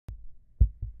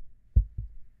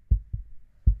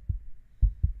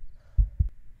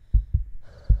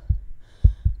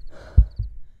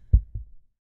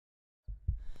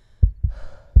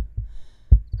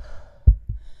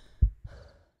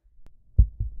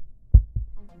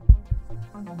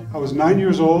I was 9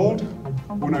 years old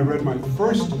when I read my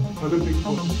first Olympic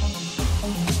book.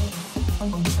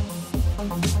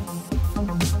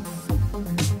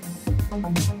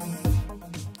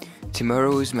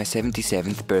 Tomorrow is my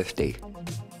 77th birthday.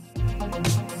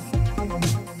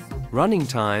 Running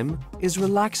time is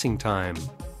relaxing time.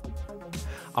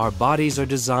 Our bodies are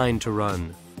designed to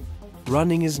run.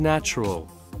 Running is natural.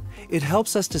 It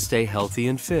helps us to stay healthy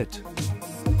and fit.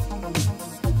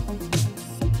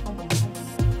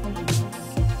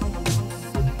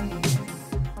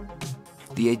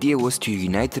 The idea was to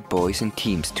unite the boys in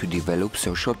teams to develop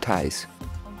social ties.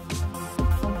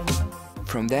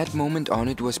 From that moment on,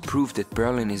 it was proved that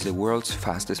Berlin is the world's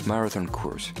fastest marathon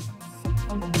course.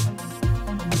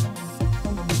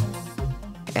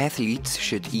 Athletes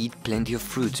should eat plenty of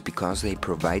fruits because they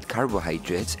provide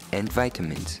carbohydrates and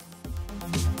vitamins.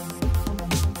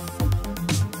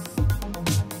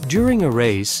 During a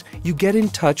race, you get in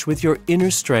touch with your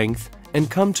inner strength and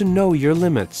come to know your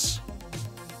limits.